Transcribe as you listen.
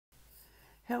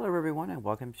Hello everyone and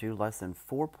welcome to lesson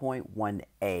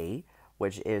 4.1a,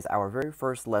 which is our very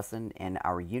first lesson in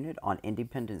our unit on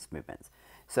independence movements.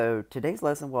 So today's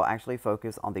lesson will actually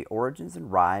focus on the origins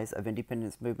and rise of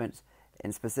independence movements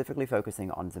and specifically focusing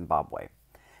on Zimbabwe.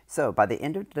 So by the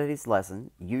end of today's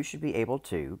lesson, you should be able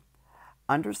to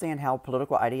understand how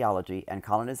political ideology and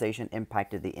colonization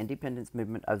impacted the independence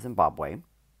movement of Zimbabwe.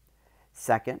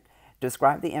 Second,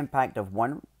 describe the impact of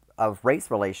race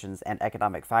relations and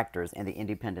economic factors in the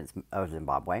independence of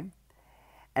Zimbabwe.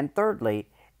 And thirdly,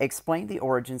 explain the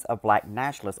origins of black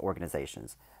nationalist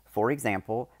organizations. For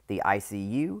example, the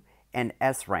ICU and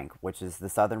S-Rank, which is the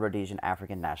Southern Rhodesian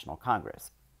African National Congress.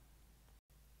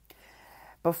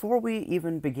 Before we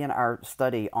even begin our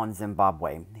study on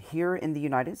Zimbabwe, here in the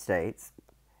United States,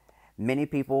 many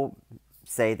people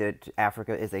say that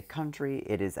Africa is a country,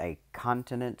 it is a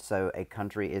continent, so a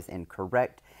country is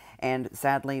incorrect. And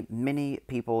sadly, many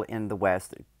people in the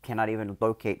West cannot even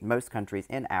locate most countries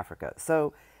in Africa.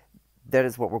 So that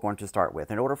is what we're going to start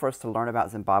with. In order for us to learn about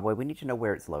Zimbabwe, we need to know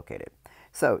where it's located.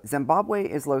 So Zimbabwe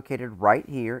is located right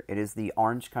here. It is the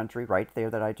orange country right there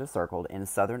that I just circled in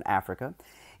southern Africa.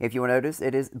 If you will notice,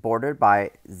 it is bordered by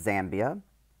Zambia,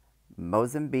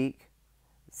 Mozambique,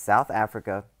 South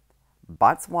Africa,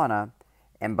 Botswana,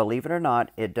 and believe it or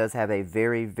not, it does have a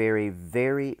very, very,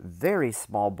 very, very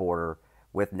small border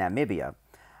with Namibia.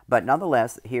 But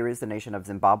nonetheless, here is the nation of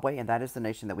Zimbabwe, and that is the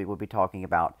nation that we will be talking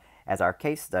about as our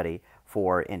case study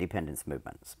for independence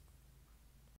movements.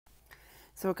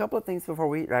 So a couple of things before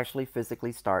we actually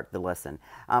physically start the lesson.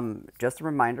 Just a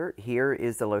reminder, here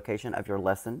is the location of your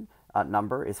lesson.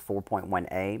 Number is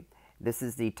 4.1a. This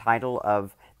is the title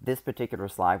of this particular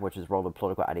slide, which is Role of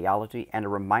Political Ideology, and a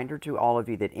reminder to all of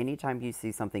you that anytime you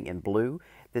see something in blue,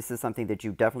 this is something that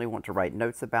you definitely want to write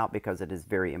notes about because it is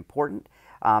very important,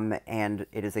 and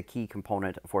it is a key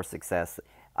component for success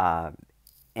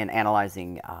in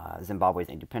analyzing Zimbabwe's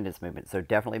independence movement. So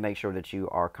definitely make sure that you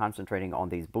are concentrating on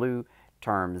these blue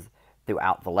terms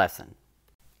throughout the lesson.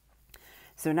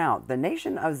 So now, the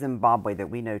nation of Zimbabwe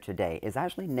that we know today is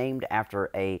actually named after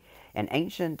an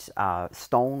ancient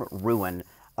stone ruin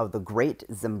of the great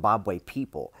Zimbabwe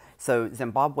people. So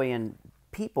Zimbabwean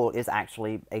people is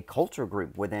actually a culture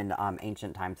group within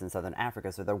ancient times in southern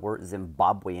Africa. So there were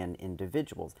Zimbabwean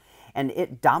individuals. And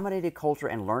it dominated culture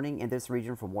and learning in this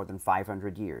region for more than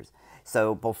 500 years.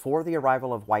 So before the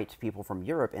arrival of white people from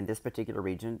Europe in this particular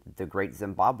region, the Great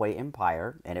Zimbabwe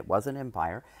Empire, and it was an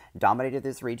empire, dominated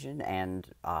this region and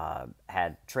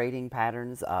had trading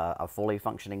patterns, a fully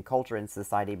functioning culture and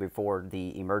society before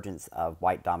the emergence of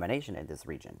white domination in this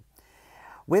region.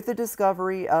 With the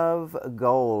discovery of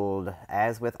gold,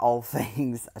 as with all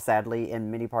things, sadly, in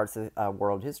many parts of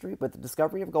world history, with the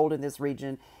discovery of gold in this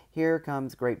region, here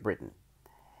comes Great Britain.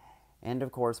 And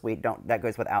of course, that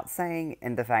goes without saying,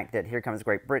 in the fact that here comes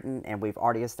Great Britain, and we've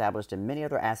already established in many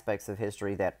other aspects of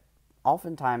history that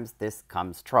oftentimes this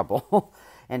comes trouble,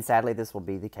 and sadly this will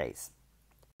be the case.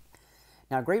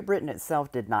 Now, Great Britain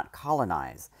itself did not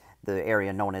colonize the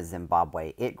area known as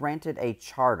Zimbabwe. It granted a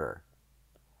charter,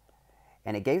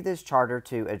 and it gave this charter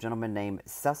to a gentleman named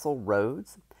Cecil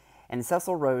Rhodes. And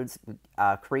Cecil Rhodes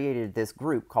created this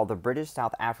group called the British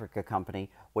South Africa Company,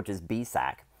 which is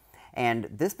BSAC. And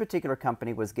this particular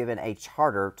company was given a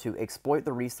charter to exploit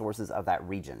the resources of that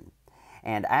region.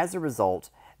 And as a result,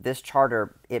 this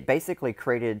charter, it basically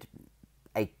created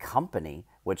a company,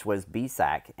 which was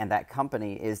BSAC, and that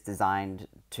company is designed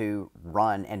to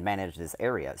run and manage this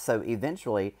area. So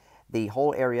eventually, the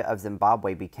whole area of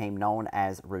Zimbabwe became known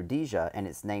as Rhodesia, and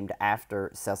it's named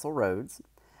after Cecil Rhodes.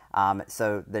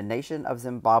 So the nation of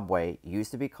Zimbabwe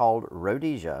used to be called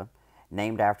Rhodesia,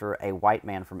 named after a white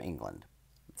man from England.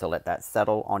 So let that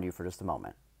settle on you for just a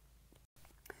moment.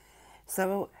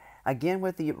 So again,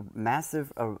 with the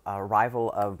massive arrival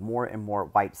of more and more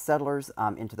white settlers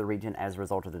into the region as a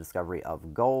result of the discovery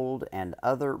of gold and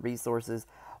other resources,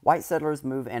 white settlers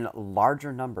move in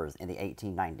larger numbers in the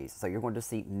 1890s. So you're going to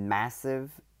see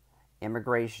massive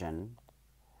immigration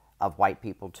of white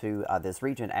people to this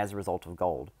region as a result of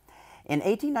gold. In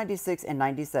 1896 and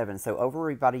 97, so over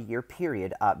about a year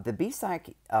period, the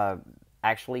BSAC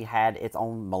actually had its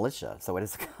own militia. So it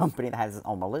is a company that has its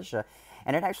own militia,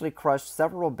 and it actually crushed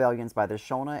several rebellions by the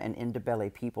Shona and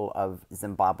Ndebele people of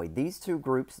Zimbabwe. These two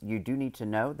groups you do need to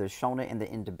know, the Shona and the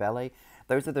Ndebele,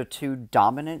 those are the two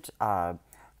dominant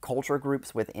culture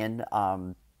groups within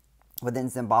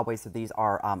Zimbabwe. So these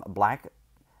are black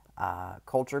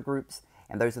culture groups,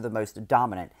 and those are the most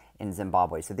dominant in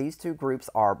Zimbabwe. So these two groups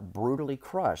are brutally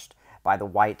crushed by the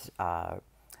white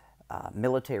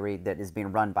military that is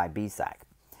being run by BSAC.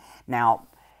 Now,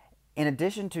 In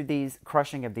addition to these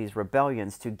crushing of these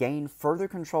rebellions, to gain further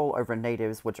control over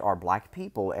natives, which are black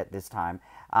people at this time,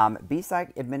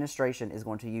 BSAC administration is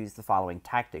going to use the following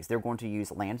tactics. They're going to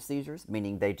use land seizures,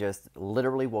 meaning they just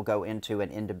literally will go into an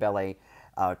Ndebele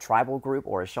tribal group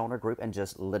or a Shona group and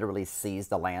just literally seize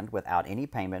the land without any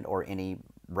payment or any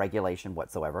regulation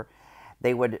whatsoever.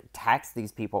 They would tax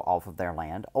these people off of their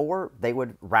land, or they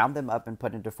would round them up and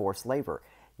put into forced labor.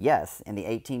 Yes, in the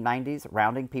 1890s,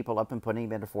 rounding people up and putting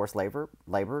them into forced labor,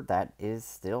 that is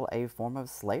still a form of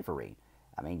slavery.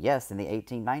 I mean, yes, in the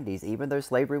 1890s, even though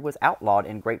slavery was outlawed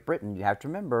in Great Britain, you have to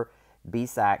remember,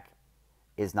 BSAC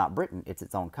is not Britain, it's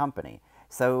its own company.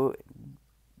 So,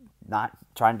 not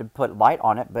trying to put light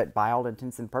on it, but by all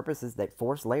intents and purposes, that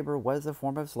forced labor was a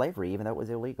form of slavery, even though it was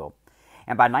illegal.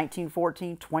 And by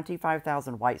 1914,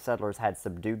 25,000 white settlers had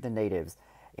subdued the natives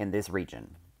in this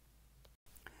region.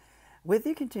 With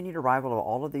the continued arrival of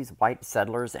all of these white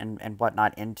settlers and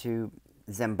whatnot into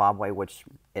Zimbabwe, which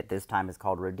at this time is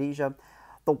called Rhodesia,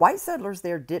 the white settlers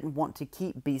there didn't want to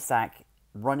keep BSAC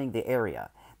running the area.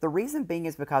 The reason being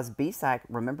is because BSAC,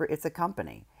 remember, it's a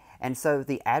company. And so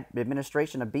the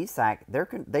administration of BSAC,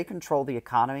 they control the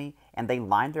economy and they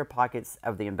line their pockets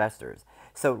of the investors.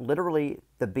 So literally,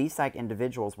 the BSAC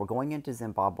individuals were going into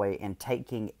Zimbabwe and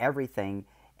taking everything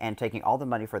and taking all the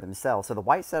money for themselves. So the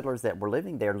white settlers that were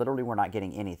living there literally were not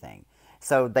getting anything.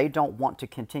 So they don't want to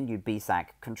continue BSAC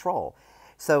control.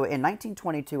 So in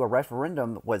 1922, a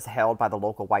referendum was held by the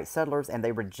local white settlers, and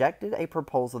they rejected a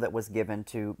proposal that was given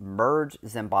to merge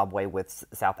Zimbabwe with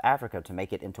South Africa to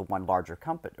make it into one larger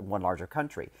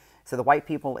country. So the white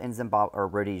people in Zimbabwe or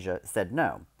Rhodesia said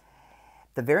no.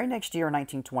 The very next year, in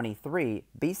 1923,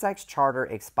 BSAC's charter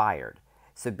expired.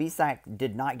 So BSAC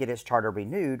did not get its charter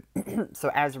renewed, so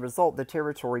as a result, the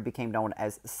territory became known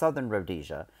as Southern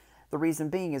Rhodesia. The reason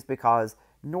being is because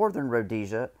Northern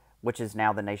Rhodesia, which is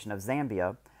now the nation of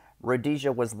Zambia,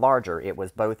 Rhodesia was larger. It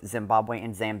was both Zimbabwe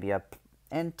and Zambia,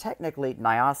 and technically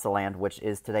Nyasaland, which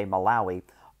is today Malawi,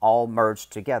 all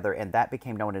merged together, and that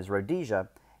became known as Rhodesia.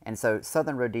 And so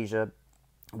Southern Rhodesia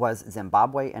was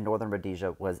Zimbabwe, and Northern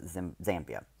Rhodesia was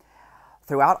Zambia.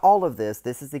 Throughout all of this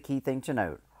is the key thing to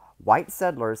note. White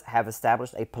settlers have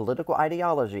established a political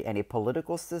ideology and a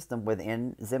political system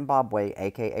within Zimbabwe,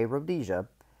 aka Rhodesia,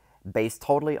 based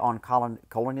totally on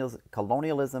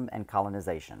colonialism and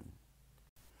colonization.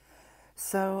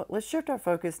 So let's shift our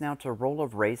focus now to role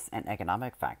of race and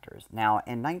economic factors. Now,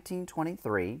 in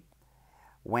 1923,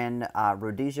 when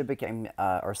Rhodesia became,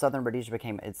 or Southern Rhodesia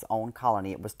became its own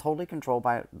colony, it was totally controlled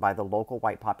by the local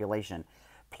white population.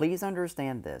 Please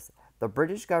understand this. The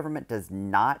British government does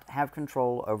not have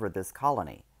control over this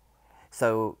colony.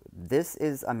 So this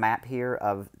is a map here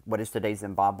of what is today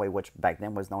Zimbabwe, which back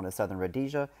then was known as Southern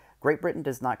Rhodesia. Great Britain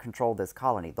does not control this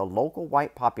colony. The local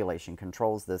white population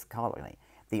controls this colony.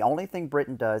 The only thing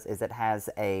Britain does is it has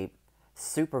a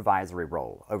supervisory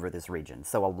role over this region.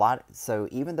 So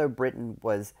even though Britain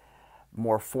was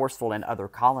more forceful in other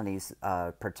colonies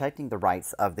protecting the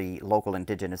rights of the local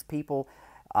indigenous people,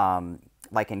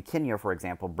 like in Kenya, for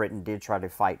example, Britain did try to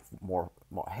fight more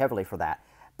heavily for that.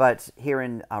 But here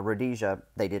in Rhodesia,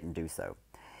 they didn't do so.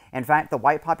 In fact, the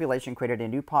white population created a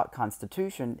new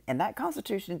constitution, and that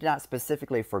constitution did not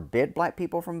specifically forbid black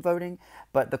people from voting,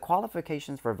 but the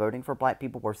qualifications for voting for black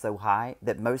people were so high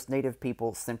that most native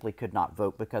people simply could not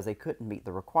vote because they couldn't meet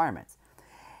the requirements.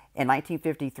 In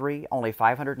 1953, only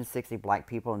 560 black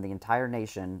people in the entire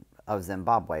nation of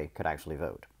Zimbabwe could actually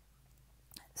vote.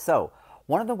 So,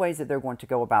 one of the ways that they're going to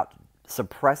go about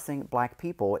suppressing black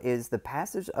people is the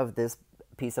passage of this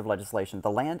piece of legislation,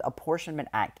 the Land Apportionment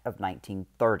Act of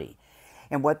 1930.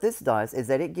 And what this does is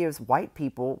that it gives white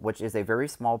people, which is a very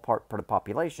small part of the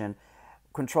population,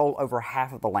 control over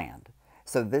half of the land.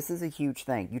 So this is a huge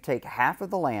thing. You take half of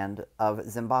the land of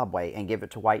Zimbabwe and give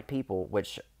it to white people,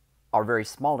 which are very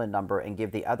small in number, and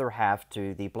give the other half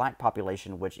to the black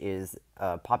population, which is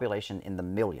a population in the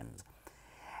millions.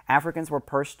 Africans were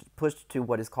pushed to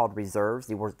what is called reserves.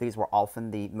 These were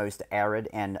often the most arid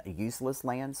and useless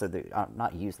land, so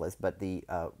not useless, but the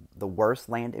worst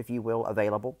land, if you will,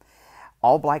 available.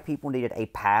 All black people needed a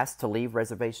pass to leave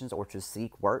reservations or to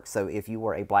seek work. So if you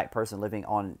were a black person living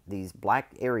on these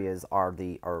black areas, are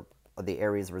the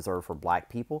areas reserved for black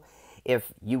people.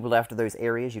 If you left those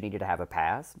areas, you needed to have a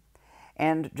pass.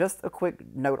 And just a quick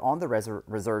note on the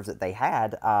reserves that they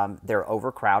had, they're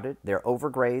overcrowded, they're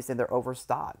overgrazed, and they're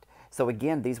overstocked. So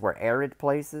again, these were arid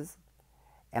places,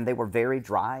 and they were very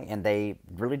dry, and they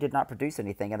really did not produce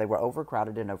anything, and they were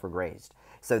overcrowded and overgrazed.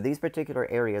 So these particular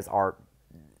areas are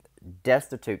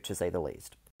destitute, to say the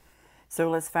least. So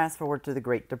let's fast forward to the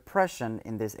Great Depression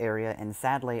in this area, and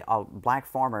sadly, black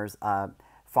farmers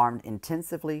farmed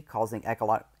intensively, causing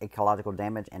ecological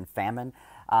damage and famine.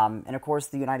 And of course,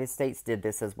 the United States did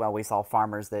this as well. We saw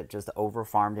farmers that just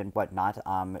over-farmed and whatnot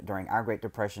during our Great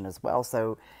Depression as well.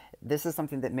 So this is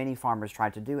something that many farmers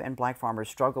tried to do, and black farmers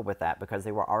struggled with that because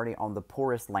they were already on the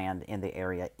poorest land in the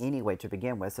area anyway to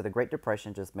begin with. So the Great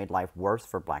Depression just made life worse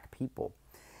for black people.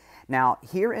 Now,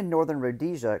 here in northern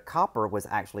Rhodesia, copper was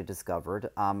actually discovered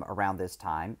around this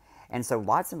time. And so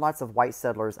lots and lots of white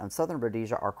settlers in southern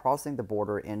Rhodesia are crossing the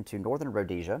border into northern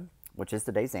Rhodesia, which is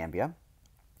today Zambia,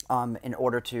 in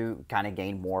order to kind of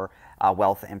gain more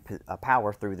wealth and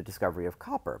power through the discovery of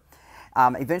copper.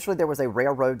 Eventually, there was a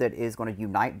railroad that is going to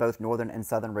unite both northern and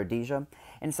southern Rhodesia.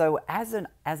 And so as an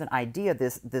idea,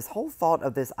 this whole thought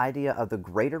of this idea of the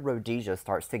greater Rhodesia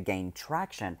starts to gain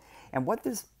traction. And what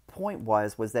this point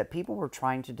was that people were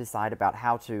trying to decide about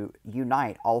how to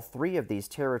unite all three of these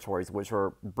territories, which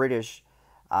were British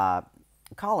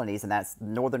colonies, and that's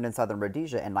northern and southern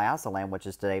Rhodesia and Nyasaland, which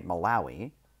is today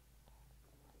Malawi,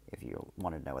 if you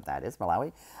want to know what that is,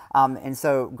 Malawi. And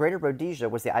so Greater Rhodesia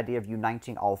was the idea of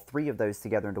uniting all three of those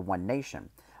together into one nation.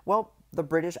 Well, the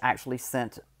British actually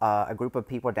sent a group of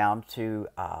people down to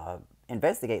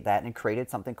investigate that and created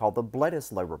something called the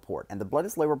Bledisloe Report. And the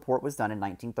Bledisloe Report was done in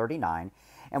 1939.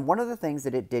 And one of the things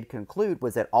that it did conclude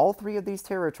was that all three of these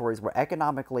territories were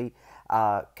economically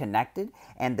connected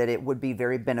and that it would be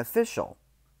very beneficial.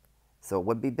 So it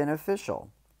would be beneficial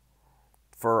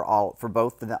for all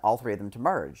three of them to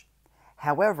merge.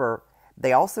 However,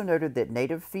 they also noted that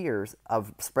native fears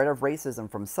of spread of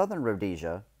racism from southern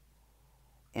Rhodesia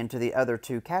into the other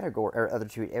two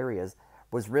areas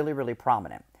was really, really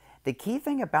prominent. The key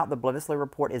thing about the Bledisloe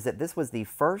Report is that this was the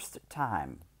first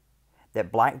time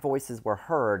that black voices were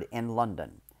heard in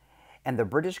London. And the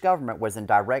British government was in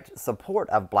direct support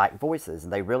of black voices.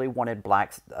 And they really wanted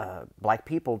black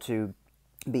people to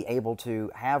be able to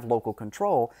have local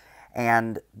control,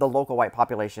 and the local white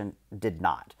population did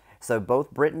not. So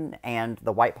both Britain and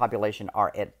the white population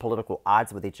are at political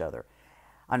odds with each other.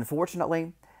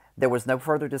 Unfortunately, there was no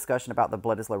further discussion about the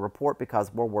Bledisloe Report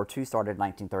because World War II started in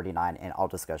 1939 and all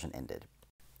discussion ended.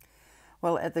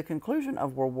 Well, at the conclusion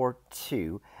of World War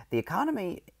II, the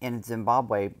economy in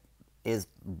Zimbabwe is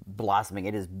blossoming.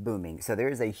 It is booming. So there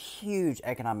is a huge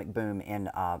economic boom in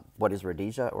what is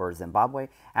Rhodesia or Zimbabwe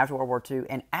after World War II.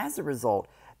 And as a result,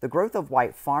 the growth of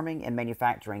white farming and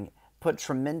manufacturing put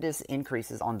tremendous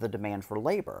increases on the demand for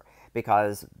labor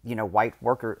because, you know, white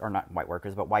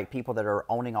people that are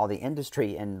owning all the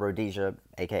industry in Rhodesia,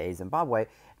 aka Zimbabwe,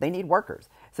 they need workers.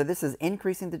 So this is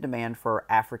increasing the demand for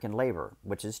African labor,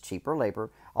 which is cheaper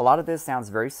labor. A lot of this sounds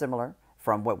very similar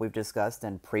from what we've discussed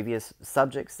in previous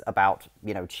subjects about,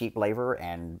 you know, cheap labor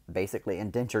and basically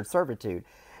indentured servitude.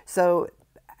 So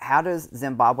how does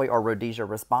Zimbabwe or Rhodesia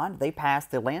respond? They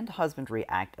passed the Land Husbandry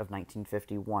Act of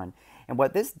 1951. And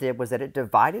what this did was that it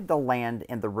divided the land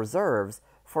in the reserves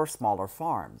for smaller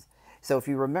farms. So if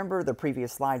you remember the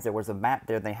previous slides, there was a map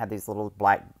there. They had these little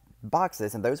black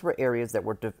boxes, and those were areas that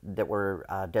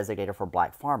were designated for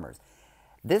black farmers.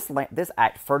 This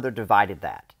act further divided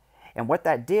that. And what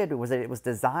that did was that it was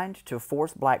designed to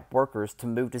force black workers to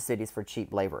move to cities for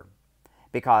cheap labor.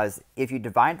 Because if you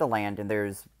divide the land and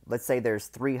let's say there's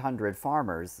 300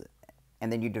 farmers,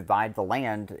 and then you divide the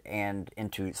land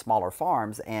into smaller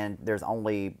farms, and there's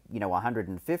only,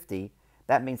 150,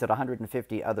 that means that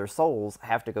 150 other souls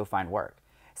have to go find work.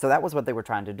 So that was what they were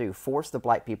trying to do, force the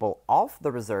black people off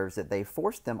the reserves that they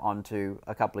forced them onto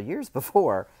a couple of years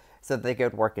before so that they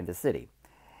could work in the city.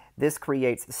 This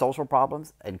creates social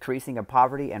problems, increasing of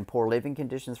poverty and poor living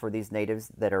conditions for these natives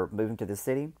that are moving to the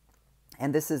city.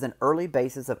 And this is an early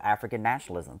basis of African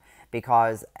nationalism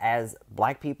because as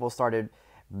black people started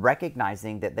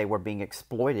recognizing that they were being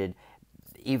exploited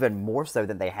even more so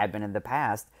than they had been in the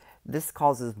past, this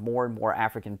causes more and more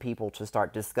African people to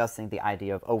start discussing the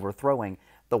idea of overthrowing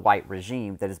the white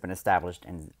regime that has been established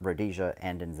in Rhodesia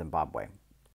and in Zimbabwe.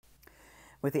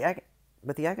 With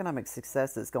the economic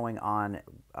success that's going on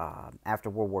after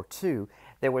World War II,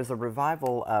 there was a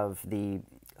revival of the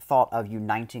thought of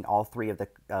uniting all three of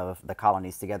the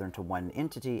colonies together into one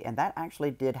entity, and that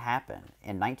actually did happen.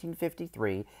 In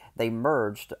 1953, they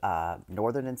merged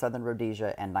Northern and Southern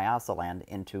Rhodesia and Nyasaland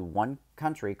into one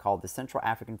country called the Central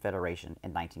African Federation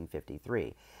in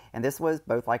 1953. And this was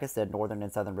both, like I said, Northern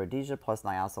and Southern Rhodesia plus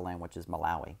Nyasaland, which is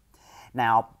Malawi.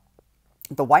 Now,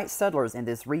 the white settlers in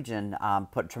this region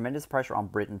put tremendous pressure on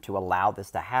Britain to allow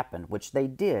this to happen, which they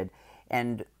did,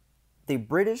 and the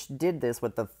British did this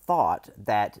with the thought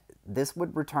that this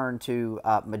would return to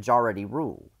majority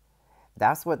rule.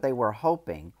 That's what they were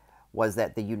hoping, was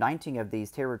that the uniting of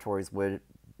these territories would,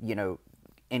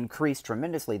 increase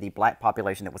tremendously the black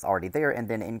population that was already there, and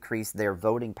then increase their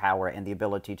voting power and the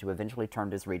ability to eventually turn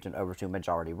this region over to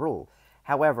majority rule.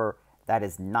 However, that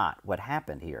is not what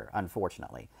happened here,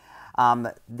 unfortunately.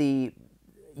 The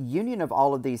union of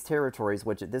all of these territories,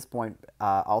 which at this point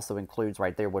also includes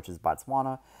right there, which is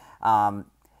Botswana,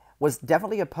 was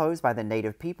definitely opposed by the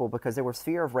native people because there was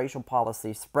fear of racial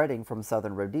policy spreading from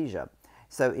southern Rhodesia.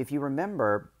 So if you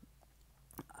remember,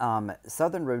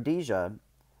 southern Rhodesia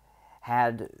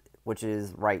had, which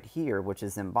is right here, which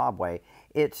is Zimbabwe,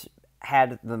 it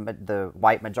had the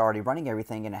white majority running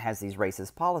everything, and it has these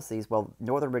racist policies. Well,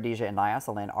 northern Rhodesia and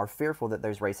Nyasaland are fearful that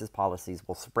those racist policies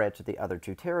will spread to the other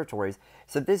two territories,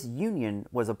 so this union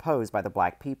was opposed by the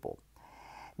black people.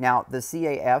 Now, the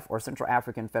CAF, or Central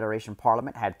African Federation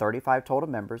Parliament, had 35 total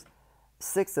members.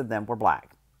 6 of them were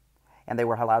black, and they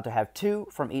were allowed to have 2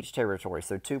 from each territory,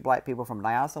 so 2 black people from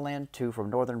Nyasaland, 2 from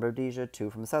northern Rhodesia,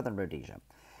 2 from southern Rhodesia.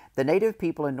 The native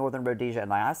people in northern Rhodesia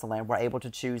and Nyasaland were able to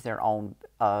choose their own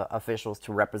officials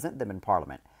to represent them in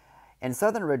Parliament. In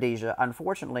southern Rhodesia,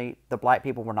 unfortunately, the black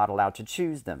people were not allowed to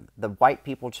choose them. The white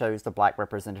people chose the black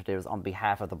representatives on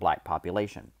behalf of the black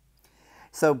population.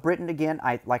 So Britain, again,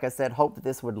 like I said, hoped that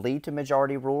this would lead to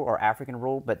majority rule or African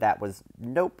rule, but that was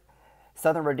nope.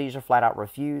 Southern Rhodesia flat out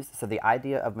refused, so the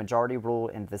idea of majority rule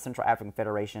in the Central African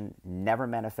Federation never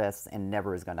manifests and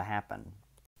never is going to happen.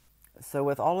 So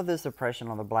with all of this oppression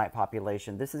on the black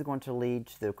population, this is going to lead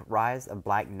to the rise of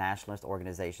black nationalist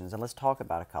organizations, and let's talk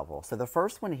about a couple. So the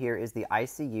first one here is the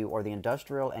ICU, or the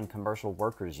Industrial and Commercial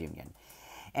Workers Union.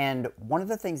 And one of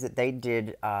the things that they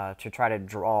did to try to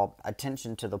draw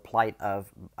attention to the plight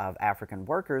of African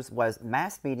workers was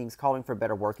mass meetings calling for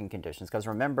better working conditions. Because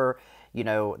remember, you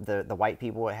know, the white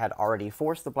people had already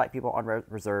forced the black people on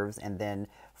reserves and then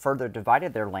further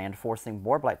divided their land, forcing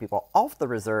more black people off the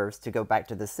reserves to go back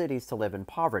to the cities to live in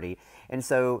poverty. And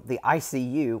so the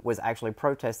ICU was actually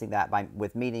protesting that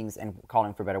with meetings and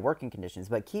calling for better working conditions.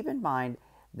 But keep in mind,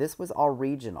 this was all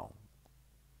regional.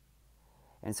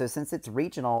 And so since it's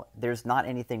regional, there's not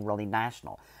anything really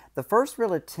national. The first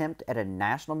real attempt at a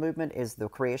national movement is the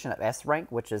creation of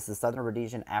S-Rank, which is the Southern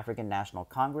Rhodesian African National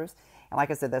Congress. And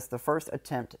like I said, that's the first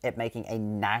attempt at making a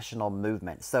national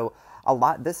movement. So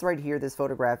this right here, this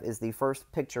photograph, is the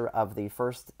first picture of the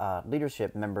first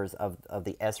leadership members of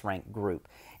the S-Rank group.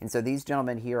 And so these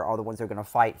gentlemen here are the ones who are going to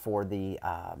fight for the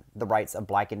rights of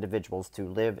black individuals to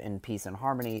live in peace and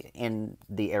harmony in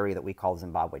the area that we call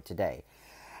Zimbabwe today.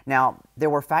 Now,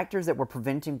 there were factors that were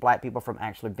preventing black people from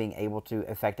actually being able to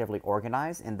effectively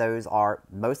organize, and those are,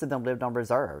 most of them lived on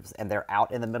reserves, and they're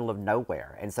out in the middle of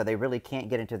nowhere, and so they really can't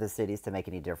get into the cities to make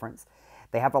any difference.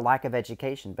 They have a lack of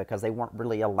education because they weren't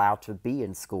really allowed to be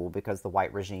in school because the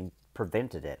white regime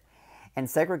prevented it. And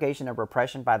segregation and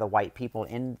repression by the white people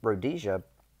in Rhodesia,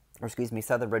 or excuse me,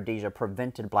 Southern Rhodesia,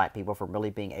 prevented black people from really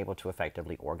being able to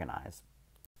effectively organize.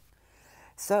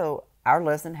 So, our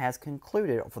lesson has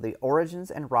concluded for the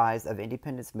Origins and Rise of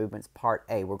Independence Movements Part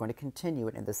A. We're going to continue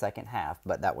it in the second half,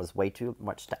 but that was way too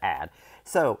much to add.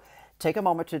 So, take a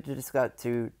moment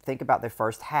to think about the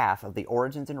first half of the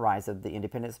Origins and Rise of the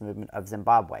Independence Movement of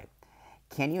Zimbabwe.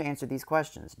 Can you answer these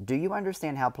questions? Do you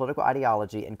understand how political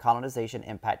ideology and colonization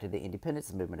impacted the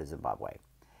independence movement of Zimbabwe?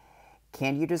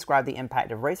 Can you describe the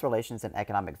impact of race relations and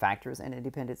economic factors in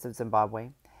independence of Zimbabwe?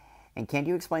 And can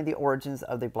you explain the origins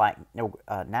of the black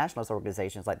nationalist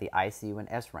organizations like the ICU and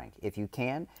S-Rank? If you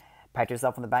can, pat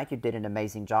yourself on the back. You did an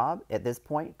amazing job. At this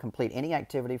point, complete any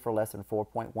activity for lesson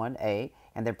 4.1a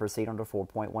and then proceed on to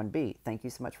 4.1b. Thank you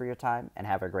so much for your time and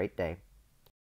have a great day.